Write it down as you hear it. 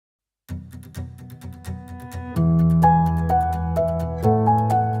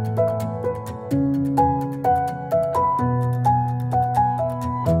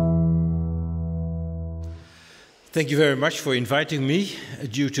Thank you very much for inviting me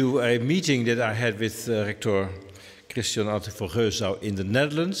due to a meeting that I had with Rector Christian van Geusau in the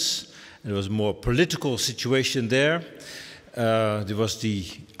Netherlands. There was a more political situation there. There was the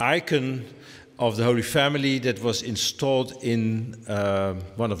icon of the Holy Family that was installed in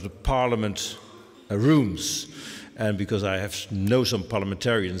one of the parliament rooms. And because I know some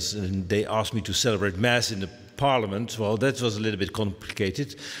parliamentarians and they asked me to celebrate Mass in the Parliament, well, that was a little bit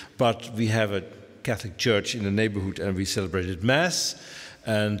complicated, but we have a Catholic church in the neighborhood and we celebrated Mass,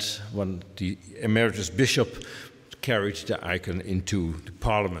 and the emeritus bishop carried the icon into the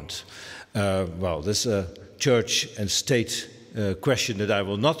Parliament. Well, there's a church and state question that I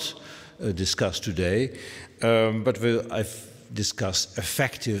will not discuss today, but I've discussed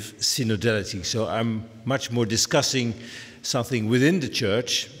effective synodality. So I'm much more discussing something within the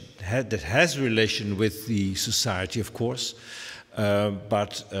church that has a relation with the society, of course,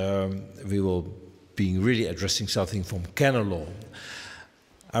 but we will be really addressing something from canon law.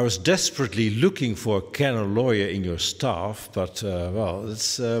 I was desperately looking for a canon lawyer in your staff, but well, it's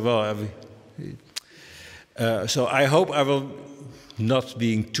so I hope I will not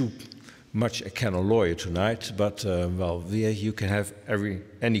being too much a canon lawyer tonight, but well, you can have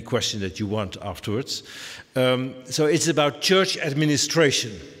any question that you want afterwards. So it's about church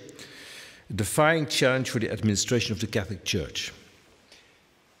administration, a defying challenge for the administration of the Catholic Church.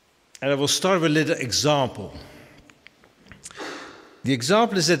 And I will start with a little example. The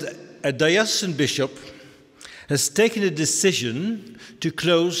example is that a diocesan bishop has taken a decision to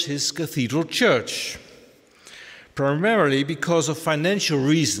close his cathedral church, primarily because of financial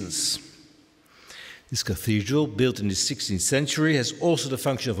reasons. This cathedral, built in the 16th century, has also the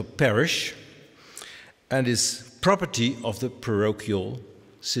function of a parish and is property of the parochial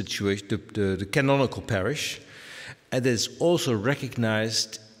situation, the canonical parish, and is also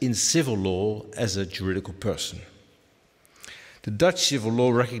recognized in civil law as a juridical person. The Dutch civil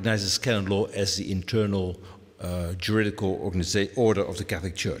law recognizes canon law as the internal juridical order of the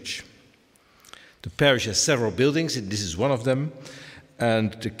Catholic Church. The parish has several buildings, and this is one of them,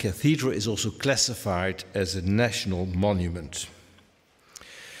 and the cathedral is also classified as a national monument.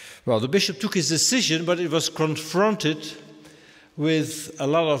 Well, the bishop took his decision, but it was confronted with a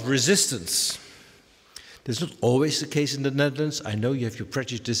lot of resistance. That's not always the case in the Netherlands. I know you have your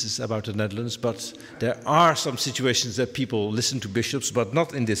prejudices about the Netherlands, but there are some situations that people listen to bishops, but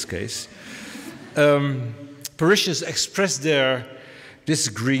not in this case. Parishioners expressed their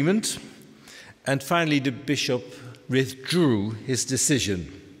disagreement, and finally the bishop withdrew his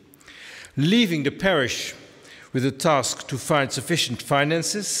decision, leaving the parish with the task to find sufficient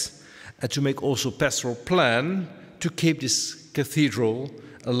finances and to make also a pastoral plan to keep this cathedral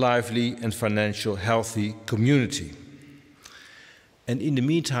a lively and financial healthy community. And in the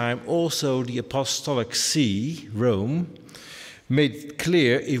meantime, also the Apostolic See, Rome, made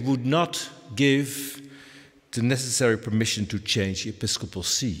clear it would not give the necessary permission to change the episcopal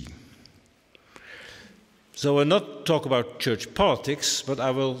see. So I will not talk about church politics, but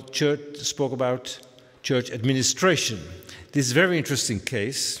I will speak about church administration. This is a very interesting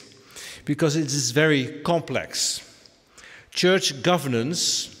case because it is very complex. Church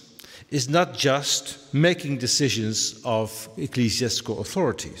governance is not just making decisions of ecclesiastical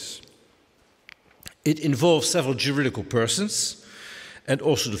authorities. It involves several juridical persons and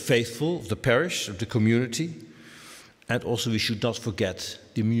also the faithful of the parish, of the community, and also we should not forget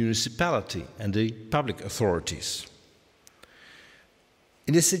the municipality and the public authorities.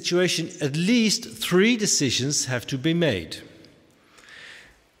 In this situation, at least 3 decisions have to be made,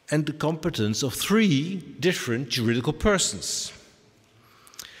 and the competence of 3 different juridical persons.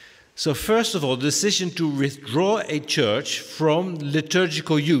 So first of all, the decision to withdraw a church from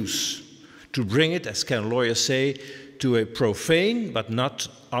liturgical use, to bring it, as canon lawyers say, to a profane but not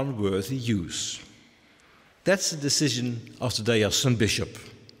unworthy use. That's the decision of the diocesan bishop.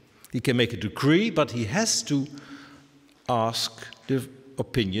 He can make a decree, but he has to ask the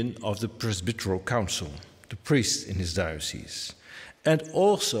opinion of the presbyteral council, the priests in his diocese, and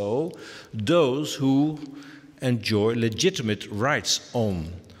also those who enjoy legitimate rights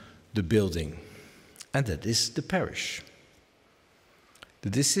on the building, and that is the parish. The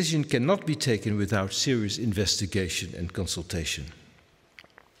decision cannot be taken without serious investigation and consultation.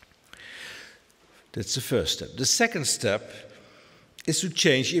 That's the first step. The second step is to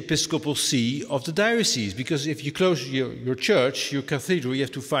change the episcopal see of the diocese, because if you close your church, your cathedral, you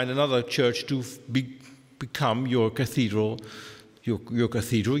have to find another church to become your cathedral,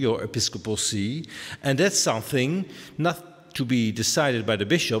 your episcopal see, and that's something not to be decided by the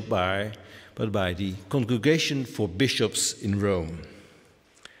bishop, but by the Congregation for Bishops in Rome.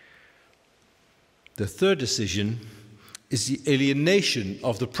 the third decision is the alienation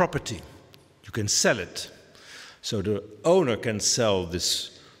of the property. You can sell it. So the owner can sell this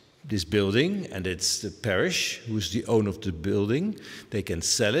building, and it's the parish who is the owner of the building. They can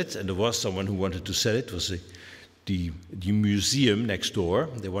sell it, and there was someone who wanted to sell it. It was the museum next door.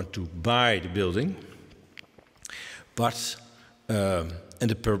 They want to buy the building. But, and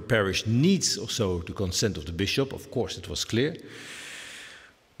the parish needs also the consent of the bishop. Of course, it was clear.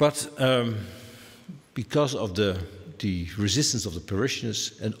 But because of the resistance of the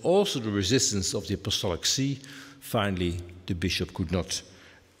parishioners and also the resistance of the Apostolic See, finally the bishop could not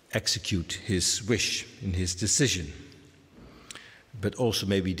execute his wish in his decision. But also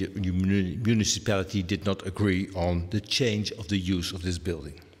maybe the municipality did not agree on the change of the use of this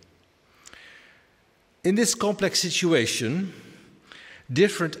building. In this complex situation,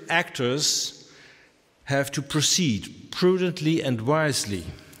 different actors have to proceed prudently and wisely.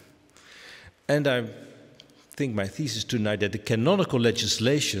 And I think my thesis tonight that the canonical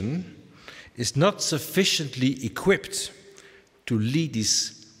legislation is not sufficiently equipped to lead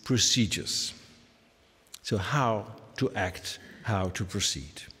these procedures. So how to act, how to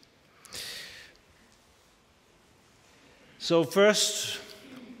proceed. So first,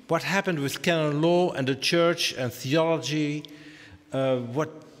 what happened with canon law and the church and theology? What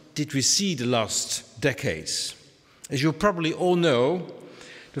did we see the last decades? As you probably all know,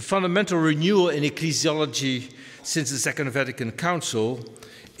 the fundamental renewal in ecclesiology since the Second Vatican Council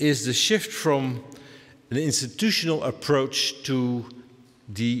is the shift from an institutional approach to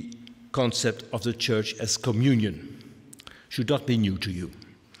the concept of the church as communion. Should not be new to you.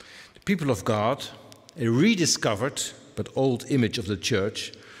 The people of God, a rediscovered but old image of the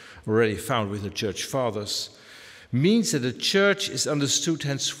church, already found with the church fathers, means that the church is understood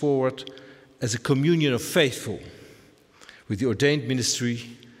henceforward as a communion of faithful, with the ordained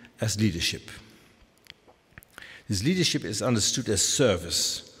ministry as leadership. This leadership is understood as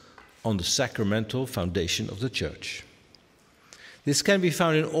service on the sacramental foundation of the church. This can be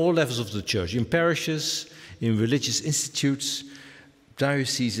found in all levels of the church, in parishes, in religious institutes,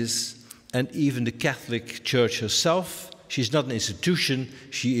 dioceses, and even the Catholic Church herself. She's not an institution,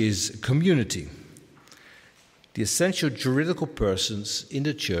 she is a community. The essential juridical persons in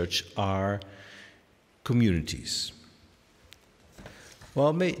the church are communities.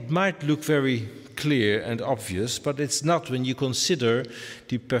 Well, it might look very clear and obvious, but it's not when you consider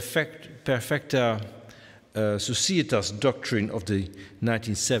the perfecta societas doctrine of the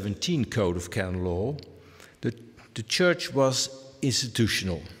 1917 Code of Canon Law. The church was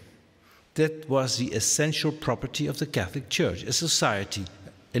institutional. That was the essential property of the Catholic Church, a society,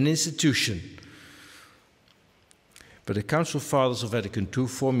 an institution. But the Council Fathers of Vatican II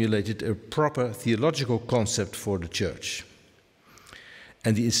formulated a proper theological concept for the church.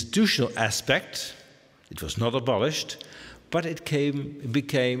 And the institutional aspect, it was not abolished, but it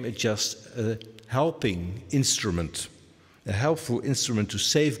became just a helping instrument, a helpful instrument to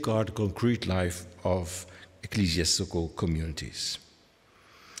safeguard the concrete life of ecclesiastical communities.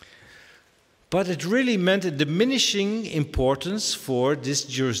 But it really meant a diminishing importance for this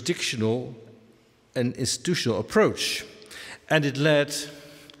jurisdictional and institutional approach, and it led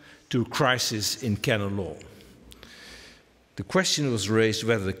to a crisis in canon law. The question was raised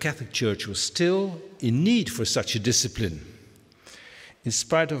whether the Catholic Church was still in need for such a discipline. In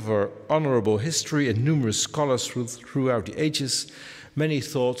spite of her honorable history and numerous scholars throughout the ages, many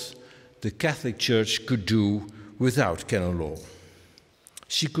thought the Catholic Church could do without canon law.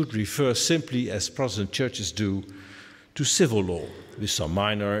 She could refer simply, as Protestant churches do, to civil law, with some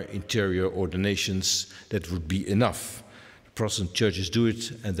minor interior ordinations that would be enough. The Protestant churches do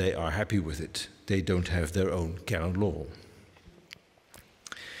it and they are happy with it. They don't have their own canon law.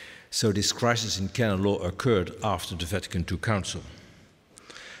 So this crisis in canon law occurred after the Vatican II Council.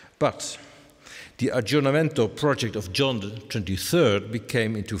 But the aggiornamento project of John XXIII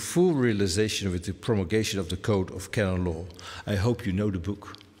became into full realization with the promulgation of the Code of Canon Law. I hope you know the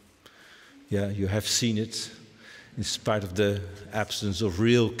book. Yeah, you have seen it, in spite of the absence of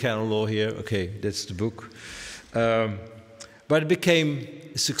real canon law here. Okay, that's the book. But it became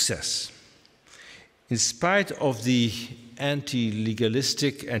a success. In spite of the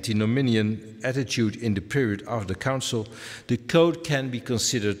anti-legalistic, antinomian attitude in the period after the Council, the Code can be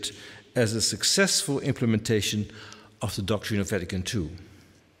considered as a successful implementation of the doctrine of Vatican II.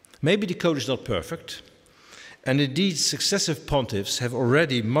 Maybe the Code is not perfect, and indeed successive pontiffs have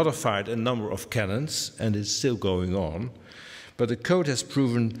already modified a number of canons, and it's still going on, but the Code has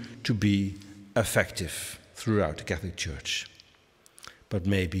proven to be effective throughout the Catholic Church, but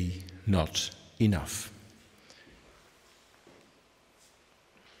maybe not enough.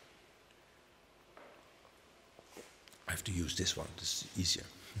 I have to use this one, this is easier.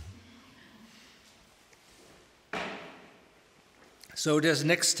 So there's a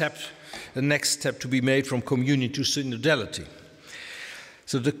next step to be made from communion to synodality.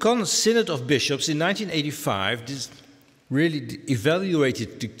 So the Synod of Bishops in 1985 really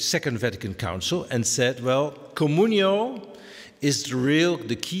evaluated the Second Vatican Council and said, well, communio is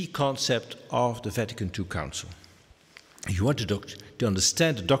the key concept of the Vatican II Council. If you want to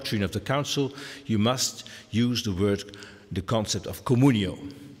understand the doctrine of the Council, you must use the concept of communio.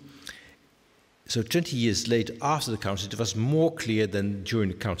 So 20 years later, after the Council, it was more clear than during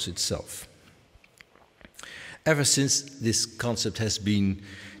the Council itself. Ever since, this concept has been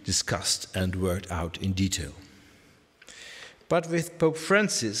discussed and worked out in detail. But with Pope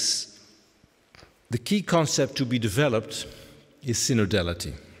Francis, the key concept to be developed is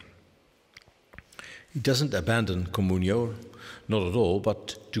synodality. He doesn't abandon communio, not at all,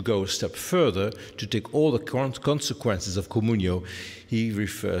 but to go a step further, to take all the consequences of communio, he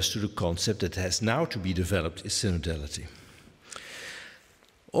refers to the concept that has now to be developed is synodality.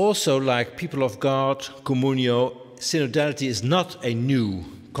 Also, like people of God, communio, synodality is not a new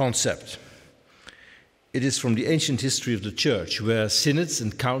concept. It is from the ancient history of the Church, where synods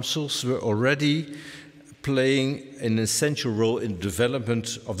and councils were already playing an essential role in the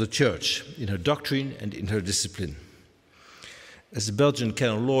development of the Church, in her doctrine and in her discipline. As the Belgian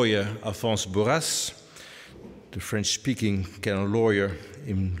canon lawyer Alphonse Bourras, the French-speaking canon lawyer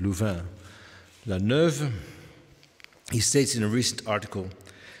in Louvain-la-Neuve, he states in a recent article,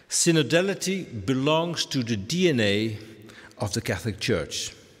 synodality belongs to the DNA of the Catholic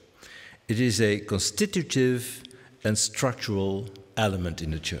Church. It is a constitutive and structural element in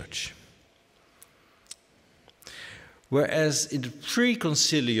the Church. Whereas in the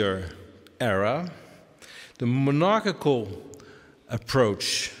pre-conciliar era, the monarchical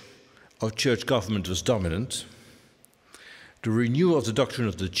approach of church government was dominant, the renewal of the doctrine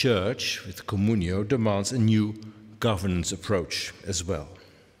of the Church, with communio, demands a new governance approach as well.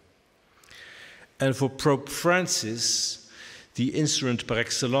 And for Pope Francis, the instrument par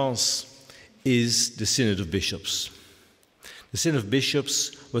excellence is the Synod of Bishops. The Synod of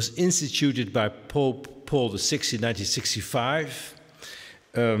Bishops was instituted by Pope Paul VI in 1965,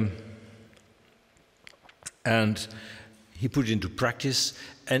 and he put it into practice.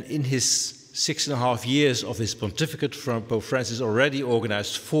 And in his 6.5 years of his pontificate, Pope Francis already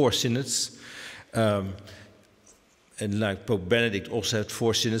organized 4 synods. And like Pope Benedict also had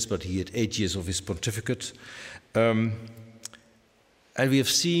 4 synods, but he had 8 years of his pontificate. And we have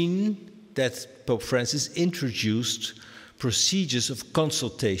seen that Pope Francis introduced procedures of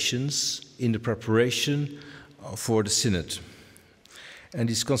consultations in the preparation for the synod. And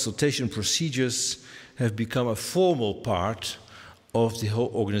these consultation procedures have become a formal part of the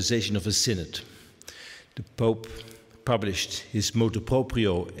whole organization of a synod. The Pope published his motu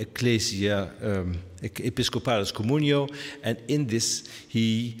proprio Episcopalis Communio, and in this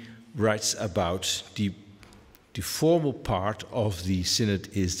he writes about the formal part of the synod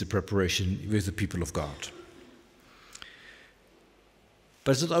is the preparation with the people of God.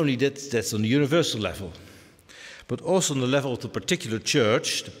 But it's not only that's on the universal level, but also on the level of the particular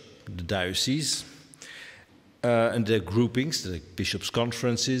church, the diocese, and their groupings, the bishops'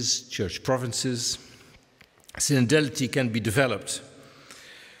 conferences, church provinces. Synodality can be developed.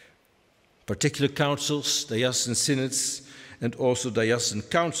 Particular councils, diocesan synods, and also diocesan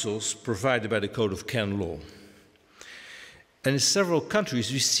councils provided by the Code of Canon Law. And in several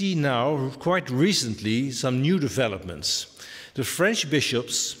countries, we see now, quite recently, some new developments. The French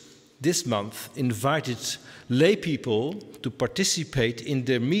bishops this month invited lay people to participate in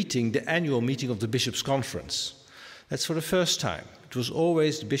their meeting, the annual meeting of the Bishops' Conference. That's for the first time. It was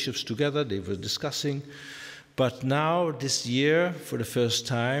always the bishops together, they were discussing. But now, this year, for the first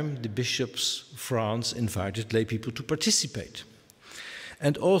time, the bishops of France invited lay people to participate.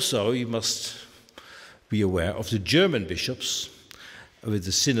 And also, you must be aware of the German bishops with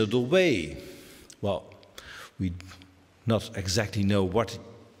the synodal way. Well, we not exactly know what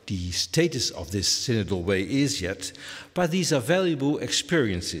the status of this synodal way is yet, but these are valuable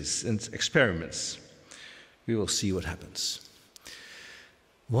experiences and experiments. We will see what happens.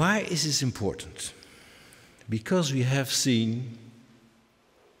 Why is this important? Because we have seen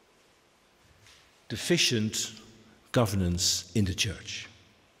deficient governance in the Church.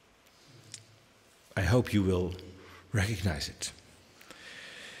 I hope you will recognize it.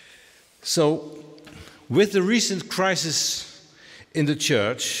 So, with the recent crisis in the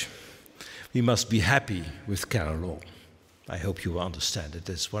Church, we must be happy with canon law. I hope you will understand it.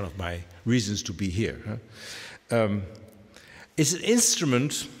 That's one of my reasons to be here. It's an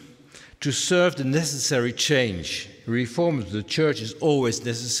instrument to serve the necessary change Reform of the church is always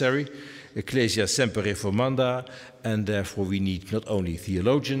necessary. Ecclesia semper reformanda, and therefore we need not only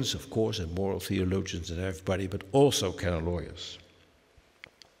theologians, of course, and moral theologians and everybody, but also canon lawyers.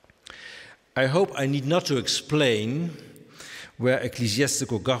 I hope I need not to explain where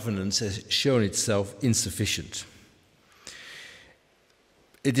ecclesiastical governance has shown itself insufficient.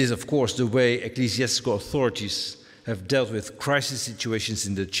 It is, of course, the way ecclesiastical authorities have dealt with crisis situations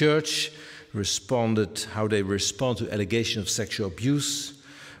in the church, how they respond to allegations of sexual abuse,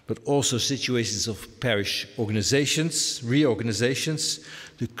 but also situations of parish organizations, reorganizations,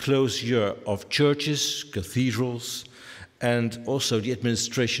 the closure of churches, cathedrals, and also the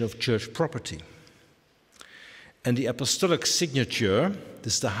administration of church property. And the apostolic signature,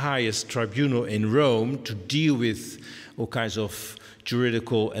 this is the highest tribunal in Rome to deal with all kinds of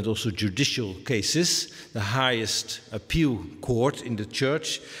juridical and also judicial cases, the highest appeal court in the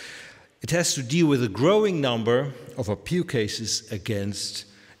church. It has to deal with a growing number of appeal cases against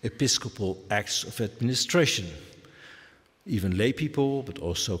episcopal acts of administration. Even lay people, but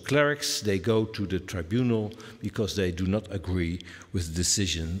also clerics, they go to the tribunal because they do not agree with the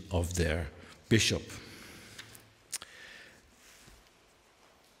decision of their bishop.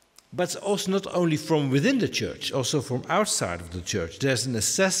 But also not only from within the church, also from outside of the church. There's an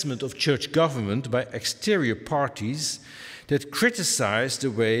assessment of church government by exterior parties that criticize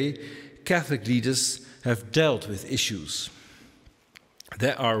the way Catholic leaders have dealt with issues.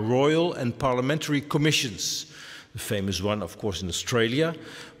 There are royal and parliamentary commissions, the famous one, of course, in Australia,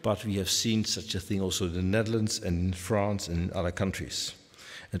 but we have seen such a thing also in the Netherlands and in France and in other countries.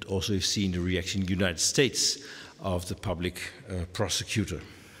 And also we've seen the reaction in the United States of the public prosecutor.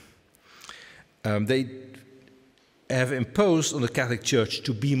 They have imposed on the Catholic Church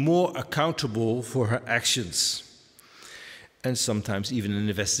to be more accountable for her actions. And sometimes even an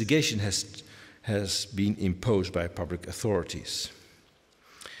investigation has been imposed by public authorities.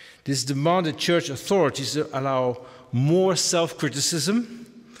 This demanded church authorities to allow more self-criticism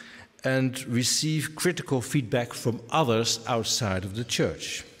and receive critical feedback from others outside of the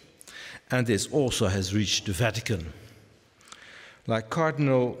church. And this also has reached the Vatican. Like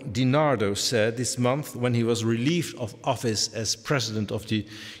Cardinal DiNardo said this month when he was relieved of office as president of the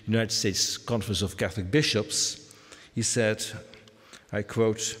United States Conference of Catholic Bishops, he said, I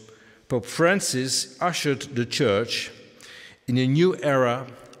quote, "Pope Francis ushered the Church in a new era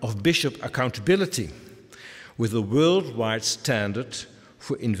of bishop accountability with a worldwide standard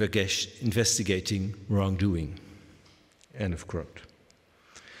for investigating wrongdoing." End of quote.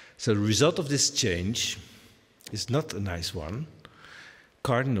 So the result of this change is not a nice one.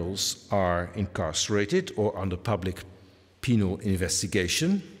 Cardinals are incarcerated or under public penal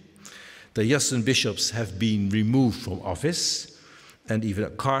investigation. Diocesan bishops have been removed from office, and even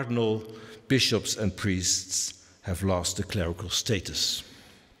cardinal bishops and priests have lost the clerical status.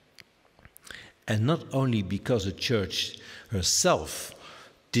 And not only because the Church herself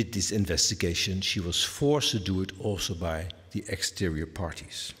did this investigation, she was forced to do it also by the exterior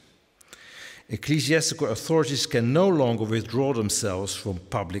parties. Ecclesiastical authorities can no longer withdraw themselves from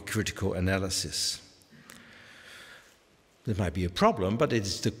public critical analysis. There might be a problem, but it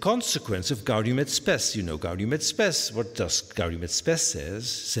is the consequence of Gaudium et Spes. You know Gaudium et Spes. What does Gaudium et Spes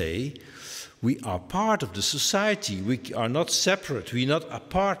say? We are part of the society. We are not separate. We are not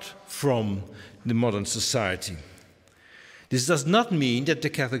apart from the modern society. This does not mean that the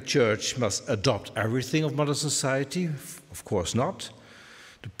Catholic Church must adopt everything of modern society. Of course not.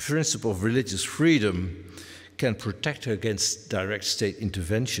 The principle of religious freedom can protect her against direct state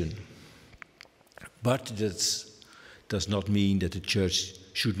intervention. But that does not mean that the Church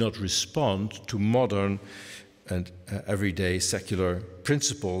should not respond to modern and everyday secular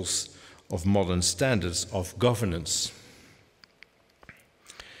principles of modern standards of governance.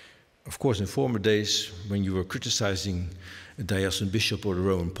 Of course, in former days, when you were criticizing a diocesan bishop or the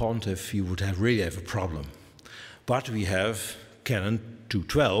Roman pontiff, you would really have a problem. But we have Canon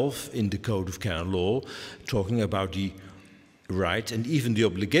 212 in the Code of Canon Law talking about the right and even the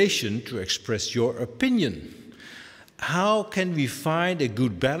obligation to express your opinion. How can we find a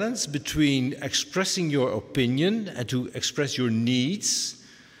good balance between expressing your opinion and to express your needs,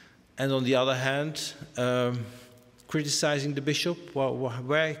 and on the other hand, criticizing the bishop? Well,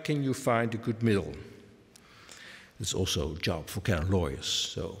 where can you find a good middle? It's also a job for canon lawyers.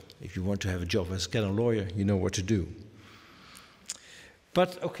 So if you want to have a job as a canon lawyer, you know what to do.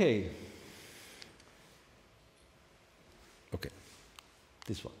 But okay,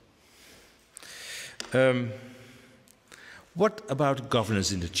 this one. What about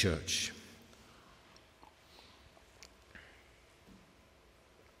governance in the Church?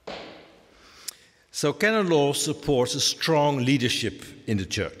 So canon law supports a strong leadership in the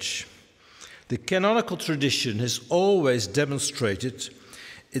Church. The canonical tradition has always demonstrated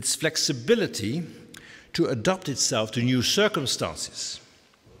its flexibility to adapt itself to new circumstances.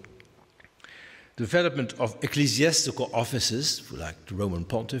 Development of ecclesiastical offices, like the Roman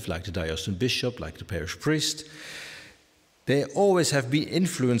Pontiff, like the diocesan bishop, like the parish priest, they always have been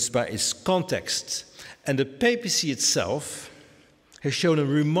influenced by its context, and the papacy itself has shown a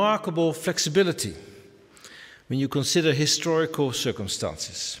remarkable flexibility when you consider historical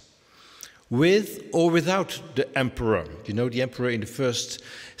circumstances. With or without the emperor. You know, the emperor in the first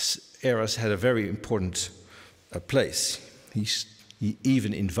eras had a very important place. He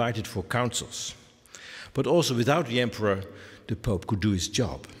even invited for councils. But also without the emperor, the Pope could do his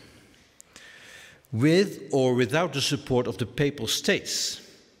job. With or without the support of the Papal States.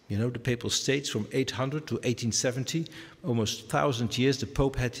 You know, the Papal States from 800 to 1870, almost 1,000 years, the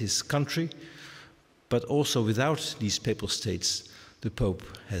Pope had his country. But also without these Papal States, the Pope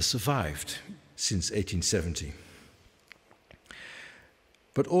has survived since 1870.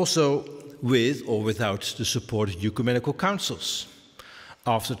 But also with or without the support of ecumenical councils.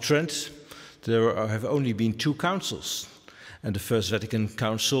 After Trent, there have only been 2 councils, and the First Vatican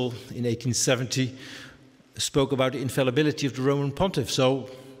Council in 1870 spoke about the infallibility of the Roman Pontiff. So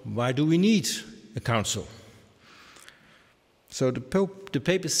why do we need a council? So the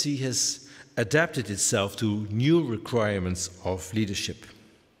papacy has adapted itself to new requirements of leadership.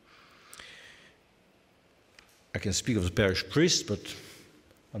 I can speak of the parish priest, but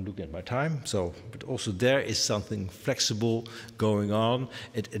I'm looking at my time. But also there is something flexible going on.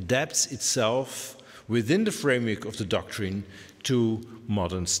 It adapts itself within the framework of the doctrine to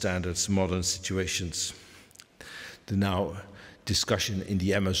modern standards, modern situations. The now discussion in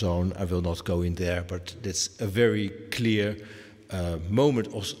the Amazon, I will not go in there, but it's a very clear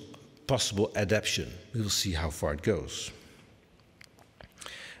moment of possible adaptation. We will see how far it goes.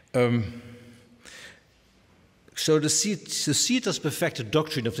 So the Civitas Perfecta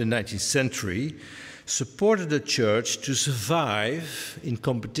doctrine of the 19th century supported the Church to survive in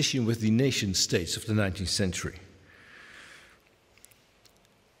competition with the nation states of the 19th century.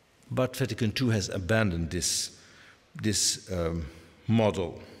 But Vatican II has abandoned this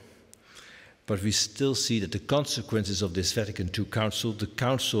model. But we still see that the consequences of this Vatican II Council, the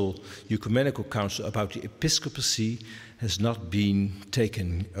ecumenical council about the episcopacy, has not been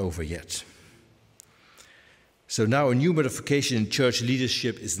taken over yet. So now a new modification in church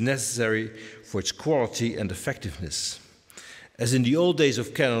leadership is necessary for its quality and effectiveness. As in the old days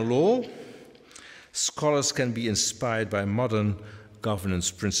of canon law, scholars can be inspired by modern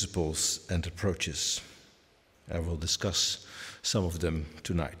governance principles and approaches. I will discuss some of them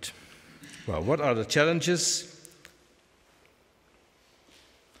tonight. Well, what are the challenges?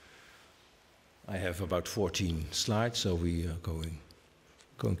 I have about 14 slides, so we are going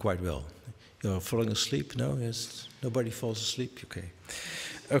quite well. You're falling asleep? No? Yes? Nobody falls asleep? Okay.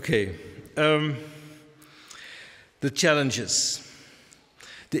 Okay. The challenges.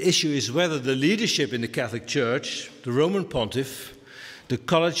 The issue is whether the leadership in the Catholic Church, the Roman Pontiff, the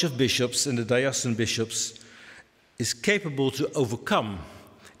College of Bishops and the diocesan bishops, is capable to overcome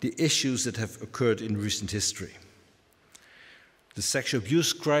the issues that have occurred in recent history. The sexual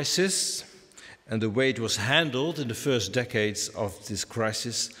abuse crisis and the way it was handled in the first decades of this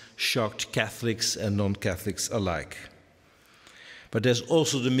crisis shocked Catholics and non-Catholics alike. But there's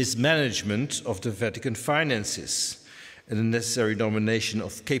also the mismanagement of the Vatican finances and the necessary nomination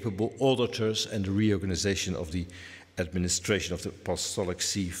of capable auditors and the reorganization of the administration of the Apostolic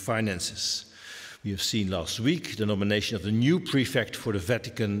See finances. We have seen last week the nomination of the new prefect for the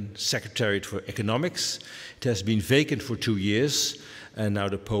Vatican Secretariat for Economics. It has been vacant for 2 years, and now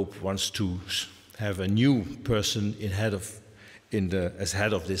the Pope wants to have a new person as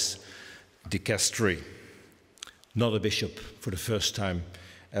head of this dicastery, not a bishop for the first time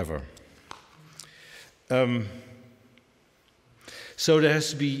ever. So there has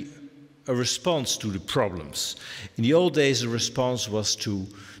to be a response to the problems. In the old days, the response was to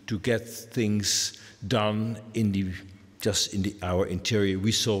get things done just in our interior.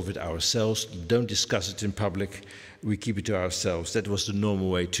 We solve it ourselves. Don't discuss it in public. We keep it to ourselves. That was the normal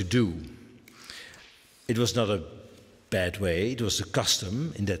way to do. It was not a bad way. It was a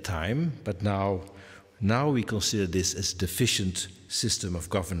custom in that time. But now we consider this as a deficient system of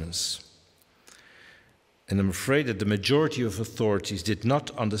governance. And I'm afraid that the majority of authorities did not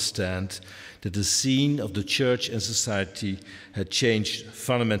understand that the scene of the church and society had changed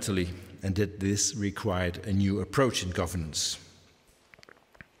fundamentally and that this required a new approach in governance.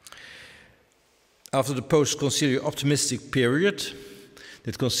 After the post-conciliar optimistic period,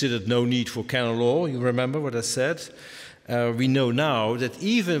 that considered no need for canon law. You remember what I said? We know now that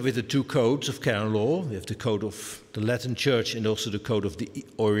even with the two codes of canon law, we have the code of the Latin Church and also the code of the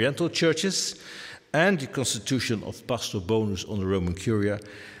Oriental churches, and the constitution of Pastor Bonus on the Roman Curia,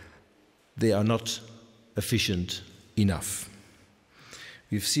 they are not efficient enough.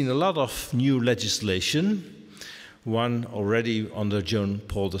 We've seen a lot of new legislation, one already under John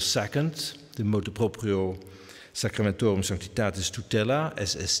Paul II, the Motu Proprio Sacramentorum Sanctitatis Tutela,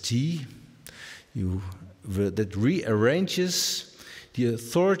 SST, that rearranges the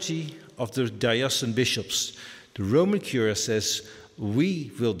authority of the diocesan bishops. The Roman Curia says,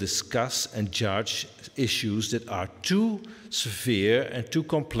 we will discuss and judge issues that are too severe and too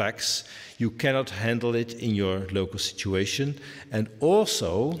complex. You cannot handle it in your local situation. And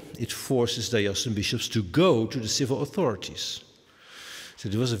also, it forces diocesan bishops to go to the civil authorities. So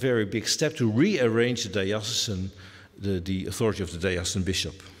it was a very big step to rearrange the authority of the diocesan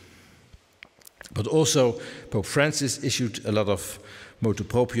bishop. But also, Pope Francis issued a lot of motu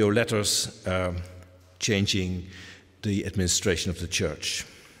proprio letters changing the administration of the church.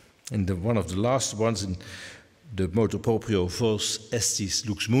 And one of the last ones in the motu proprio Vos Estis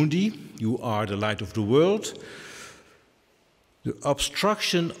Lux Mundi, you are the light of the world. The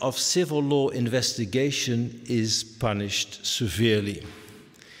obstruction of civil law investigation is punished severely.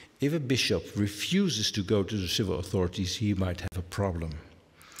 If a bishop refuses to go to the civil authorities, he might have a problem.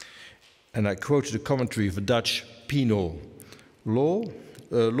 And I quoted a commentary of a Dutch penal law,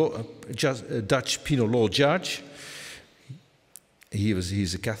 Dutch penal law judge.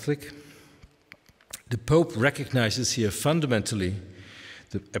 He's a Catholic. The Pope recognizes here fundamentally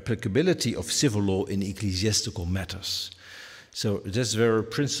the applicability of civil law in ecclesiastical matters. So that's a very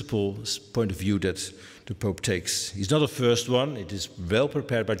principal point of view that the Pope takes. He's not the first one. It is well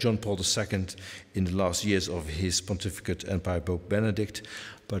prepared by John Paul II in the last years of his pontificate and by Pope Benedict,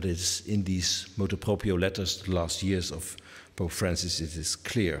 but it's in these motu proprio letters, the last years of Pope Francis, it is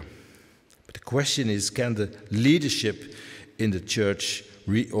clear. But the question is, can the leadership in the church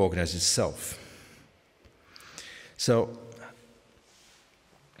reorganize itself? So,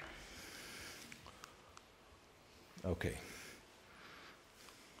 okay.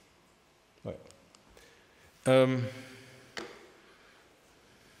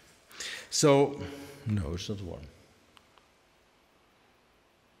 So, no, it's not one.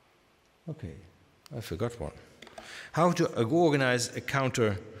 Okay, I forgot one. How to organize a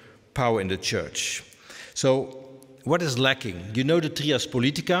counter power in the church. So, what is lacking? You know the trias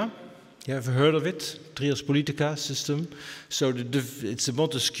politica? You have heard of it? Trias politica system. So it's a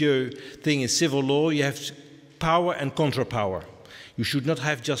Montesquieu thing in civil law. You have power and contra-power. You should not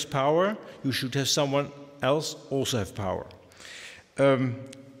have just power. You should have someone else also have power.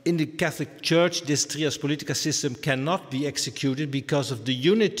 In the Catholic Church, this trias politica system cannot be executed because of the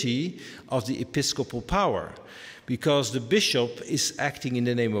unity of the episcopal power. Because the bishop is acting in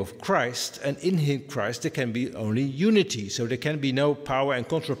the name of Christ, and in him, Christ, there can be only unity. So there can be no power and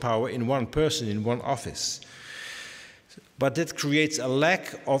contra-power in one person, in one office. But that creates a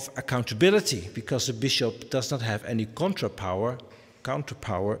lack of accountability, because the bishop does not have any counter-power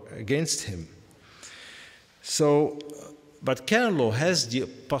against him. So, but canon law has the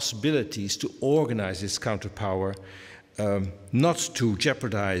possibilities to organize its counter-power, not to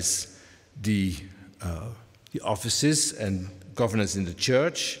jeopardize the offices and governance in the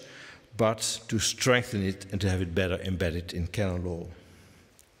church, but to strengthen it and to have it better embedded in canon law.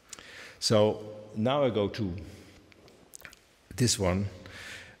 So now I go to this one.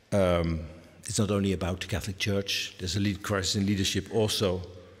 It's not only about the Catholic Church. There's a crisis in leadership also.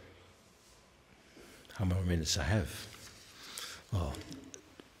 How many minutes I have? Well,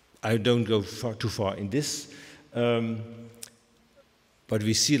 I don't go too far in this. But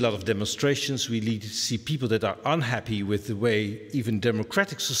we see a lot of demonstrations. We see people that are unhappy with the way even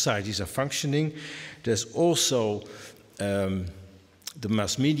democratic societies are functioning. There's also the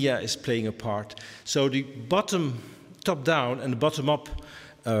mass media is playing a part. So the top-down and the bottom-up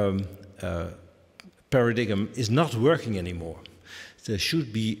paradigm is not working anymore. There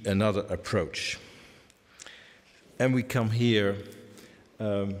should be another approach. And we come here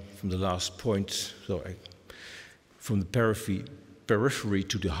from the last point, from the periphery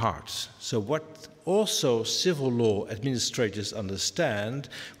to the heart. So what also civil law administrators understand,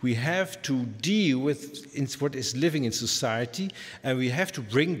 we have to deal with what is living in society, and we have to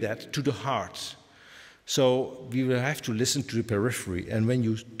bring that to the heart. So we will have to listen to the periphery, and when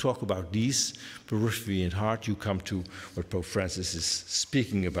you talk about these, periphery and heart, you come to what Pope Francis is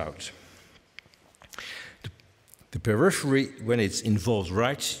speaking about. The periphery, when it's involved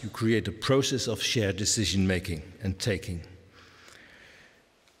right, you create a process of shared decision-making and taking.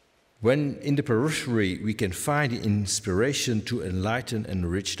 When in the periphery we can find the inspiration to enlighten and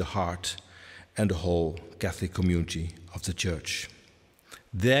enrich the heart and the whole Catholic community of the Church.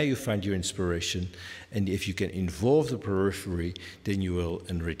 There you find your inspiration, and if you can involve the periphery, then you will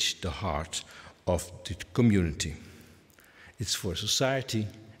enrich the heart of the community. It's for society,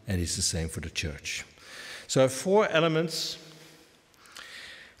 and it's the same for the Church. So I have 4 elements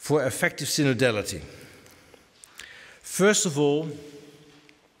for effective synodality. First of all,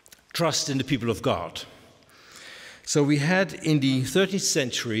 trust in the people of God. So we had in the 13th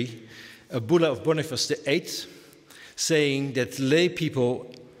century a bulla of Boniface VIII saying that lay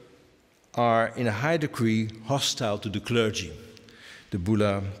people are in a high degree hostile to the clergy, the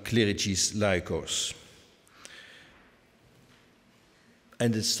bulla Clericis Laicos.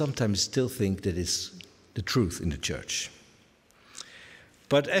 And I sometimes still think that it's the truth in the Church.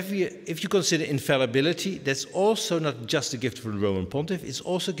 But if you consider infallibility, that's also not just a gift from the Roman Pontiff, it's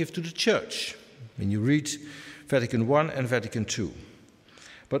also a gift to the Church. When you read Vatican I and Vatican II.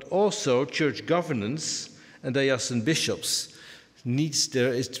 But also Church governance and diocesan bishops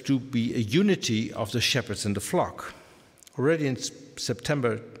there is to be a unity of the shepherds and the flock. Already in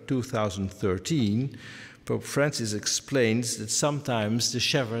September 2013, Pope Francis explains that sometimes the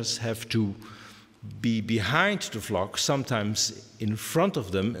shepherds have to be behind the flock, sometimes in front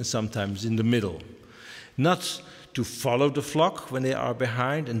of them and sometimes in the middle. Not to follow the flock when they are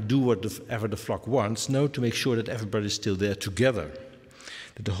behind and do whatever the flock wants, no, to make sure that everybody is still there together,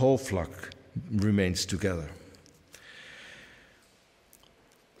 that the whole flock remains together.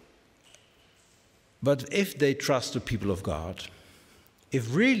 But if they trust the people of God,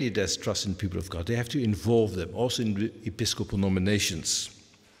 if really there's trust in the people of God, they have to involve them, also in the episcopal nominations.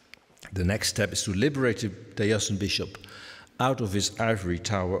 The next step is to liberate the diocesan bishop out of his ivory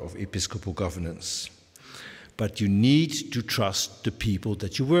tower of episcopal governance. But you need to trust the people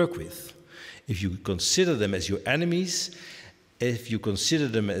that you work with. If you consider them as your enemies, if you consider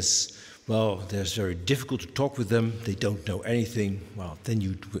them as, well, it's very difficult to talk with them, they don't know anything, well,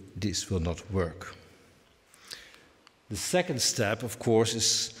 then this will not work. The second step, of course,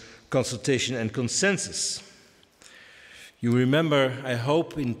 is consultation and consensus. You remember, I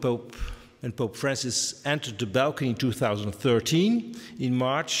hope, when Pope Francis entered the balcony in 2013, in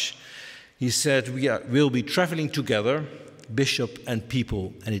March, he said, we'll be traveling together, bishop and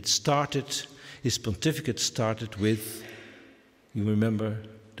people. And his pontificate started with, you remember,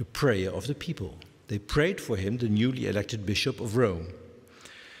 the prayer of the people. They prayed for him, the newly elected Bishop of Rome.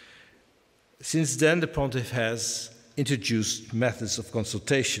 Since then, the pontiff has introduced methods of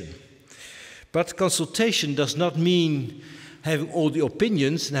consultation. But consultation does not mean having all the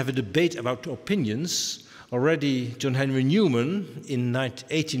opinions and have a debate about the opinions. Already John Henry Newman in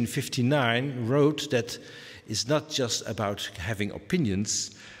 1859 wrote that it's not just about having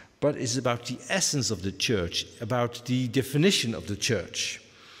opinions, but it's about the essence of the Church, about the definition of the Church.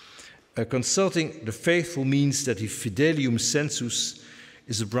 Consulting the faithful means that the fidelium sensus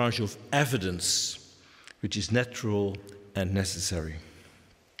is a branch of evidence, which is natural and necessary.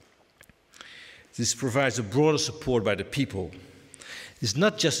 This provides a broader support by the people. It's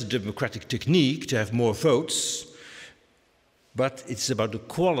not just a democratic technique to have more votes, but it's about the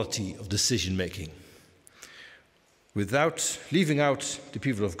quality of decision-making. Without leaving out the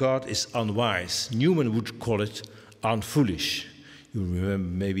people of God is unwise. Newman would call it unfoolish. You remember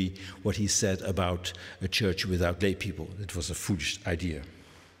maybe what he said about a church without lay people. It was a foolish idea.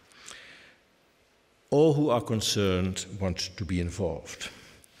 All who are concerned want to be involved.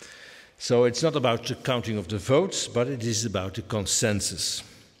 So it's not about the counting of the votes, but it is about the consensus.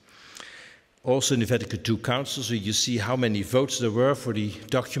 Also in the Vatican II councils, where you see how many votes there were for the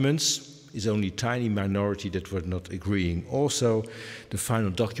documents, is only a tiny minority that were not agreeing. Also, the final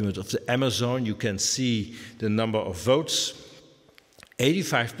document of the Amazon, you can see the number of votes.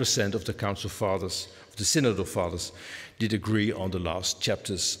 85% of the Council Fathers, of the Synodal Fathers, did agree on the last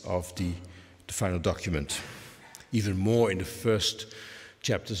chapters of the final document. Even more in the first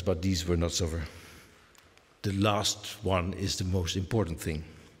chapters, but these were not so. The last one is the most important thing.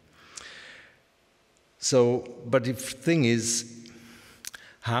 So, but the thing is,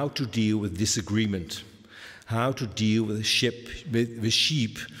 how to deal with disagreement, how to deal with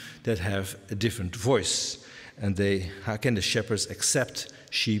sheep that have a different voice, and how can the shepherds accept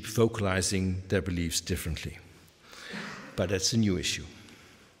sheep vocalizing their beliefs differently? But that's a new issue.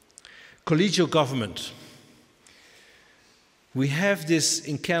 Collegial government. We have this,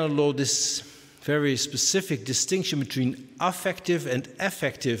 in canon law, this very specific distinction between affective and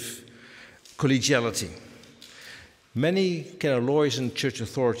effective collegiality. Many canon lawyers and church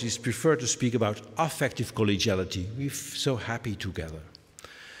authorities prefer to speak about affective collegiality. We're so happy together.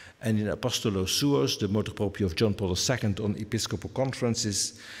 And in Apostolo Suos, the motu proprio of John Paul II on episcopal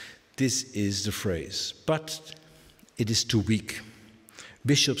conferences, this is the phrase. But it is too weak.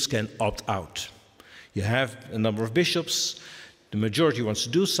 Bishops can opt out. You have a number of bishops, the majority wants to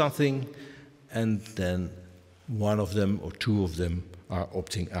do something, and then one of them or two of them are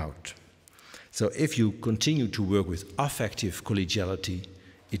opting out. So if you continue to work with affective collegiality,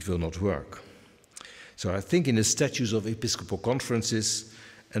 it will not work. So I think in the statutes of episcopal conferences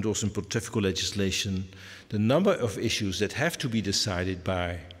and also in pontifical legislation, the number of issues that have to be decided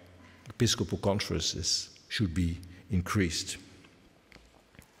by episcopal conferences should be increased.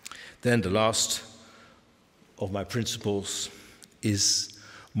 Then the last of my principles is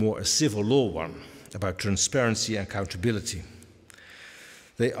more a civil law one, about transparency and accountability.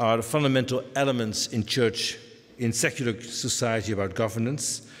 They are the fundamental elements in church, in secular society about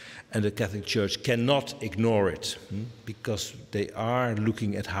governance, and the Catholic Church cannot ignore it, because they are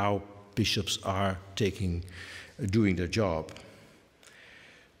looking at how bishops are doing their job.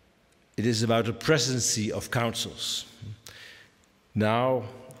 It is about the presidency of councils. Now,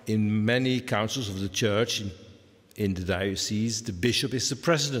 in many councils of the Church, in the diocese, the bishop is the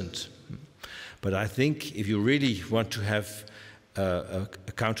president. But I think if you really want to have an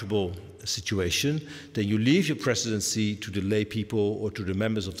accountable situation, then you leave your presidency to the lay people or to the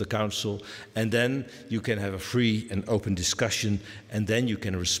members of the council, and then you can have a free and open discussion, and then you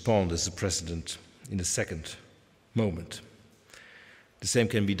can respond as the president in the second moment. The same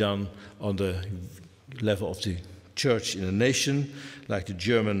can be done on the level of the church in a nation, like the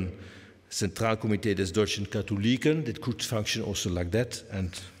German Zentralkomitee des Deutschen Katholiken. That could function also like that,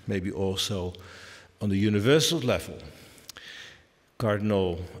 and maybe also on the universal level.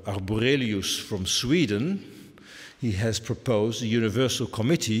 Cardinal Arborelius from Sweden, he has proposed a universal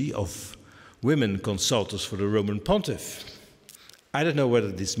committee of women consultants for the Roman Pontiff. I don't know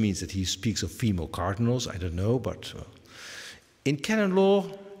whether this means that he speaks of female cardinals, I don't know, but in canon law,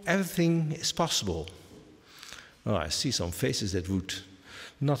 everything is possible. Oh, I see some faces that would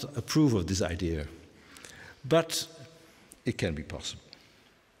not approve of this idea, but it can be possible.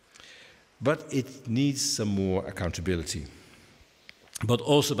 But it needs some more accountability. But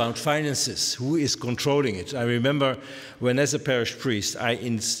also about finances. Who is controlling it? I remember when, as a parish priest, I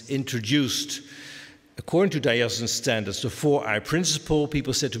introduced, according to diocesan standards, the 4I principle.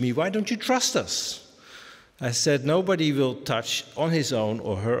 People said to me, "Why don't you trust us?" I said, nobody will touch on his own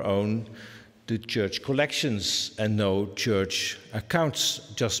or her own the church collections and no church accounts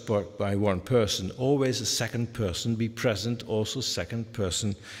just by one person. Always a second person be present, also second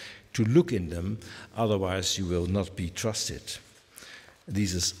person to look in them, otherwise you will not be trusted.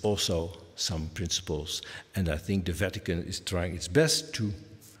 These are also some principles, and I think the Vatican is trying its best to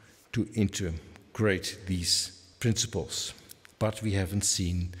integrate these principles, but we haven't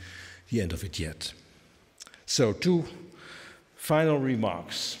seen the end of it yet. So, 2 final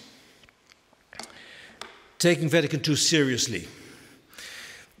remarks. Taking Vatican II seriously.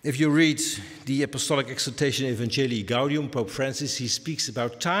 If you read the Apostolic Exhortation Evangelii Gaudium, Pope Francis, he speaks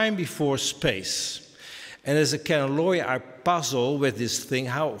about time before space. And as a canon lawyer, I puzzle with this thing,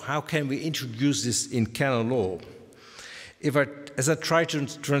 how can we introduce this in canon law? As I try to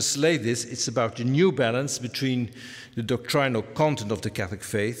translate this, it's about the new balance between the doctrinal content of the Catholic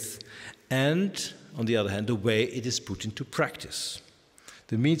faith and, on the other hand, the way it is put into practice.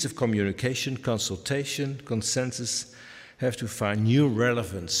 The means of communication, consultation, consensus have to find new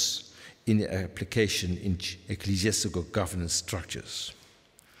relevance in the application in ecclesiastical governance structures.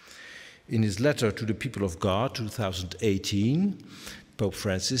 In his letter to the people of God, 2018, Pope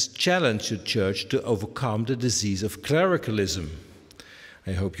Francis challenged the Church to overcome the disease of clericalism.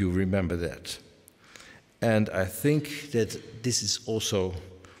 I hope you remember that. And I think that this is also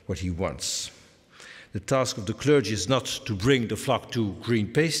what he wants. The task of the clergy is not to bring the flock to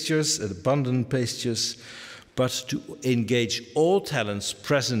green pastures and abundant pastures, but to engage all talents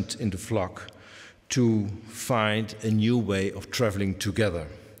present in the flock to find a new way of traveling together.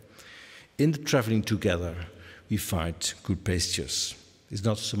 In the traveling together, we find good pastures. It's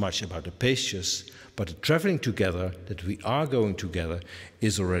not so much about the pastures, but the traveling together, that we are going together,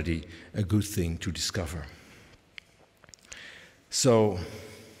 is already a good thing to discover. So,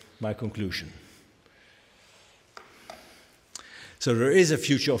 my conclusion. So there is a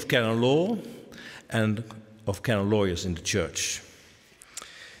future of canon law and of canon lawyers in the Church.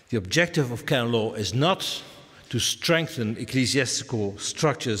 The objective of canon law is not to strengthen ecclesiastical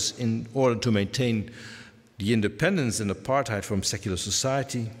structures in order to maintain the independence and apartheid from secular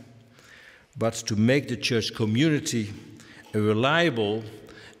society, but to make the church community a reliable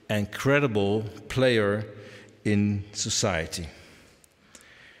and credible player in society.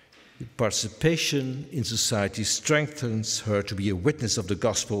 Participation in society strengthens her to be a witness of the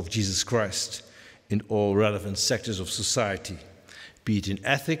gospel of Jesus Christ in all relevant sectors of society, be it in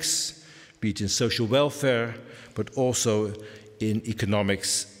ethics, be it in social welfare, but also in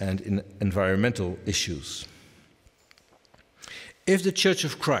economics and in environmental issues. If the Church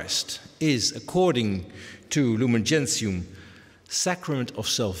of Christ is, according to Lumen Gentium, sacrament of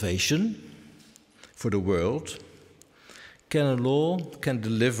salvation for the world, canon law can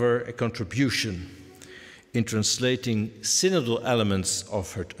deliver a contribution in translating synodal elements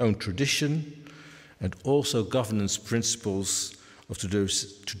of her own tradition and also governance principles of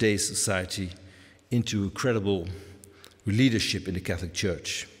today's society into credible leadership in the Catholic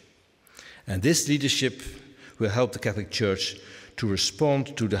Church. And this leadership will help the Catholic Church to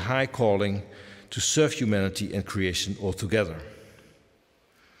respond to the high calling to serve humanity and creation altogether.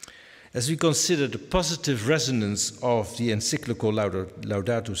 As we consider the positive resonance of the encyclical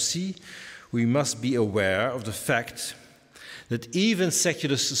Laudato Si', we must be aware of the fact that even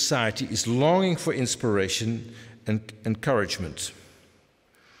secular society is longing for inspiration and encouragement.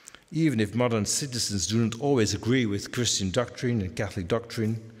 Even if modern citizens do not always agree with Christian doctrine and Catholic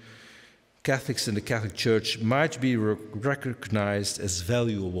doctrine, Catholics in the Catholic Church might be recognized as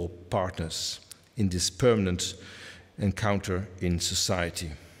valuable partners in this permanent encounter in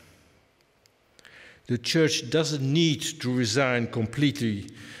society. The Church doesn't need to resign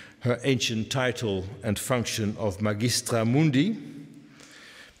completely her ancient title and function of Magistra Mundi,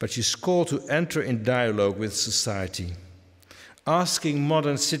 but she's called to enter in dialogue with society, asking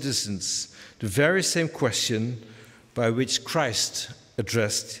modern citizens the very same question by which Christ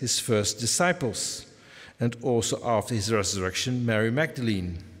addressed his first disciples, and also after his resurrection, Mary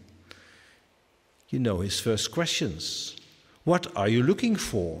Magdalene. You know his first questions. What are you looking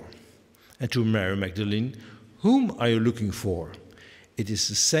for? And to Mary Magdalene, whom are you looking for? It is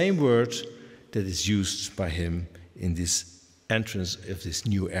the same word that is used by him in this entrance of this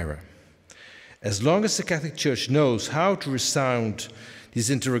new era. As long as the Catholic Church knows how to resound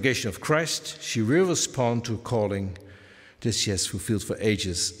this interrogation of Christ, she will respond to a calling that she has fulfilled for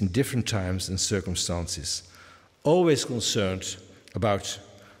ages in different times and circumstances, always concerned about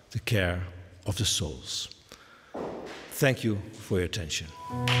the care of the souls. Thank you for your attention.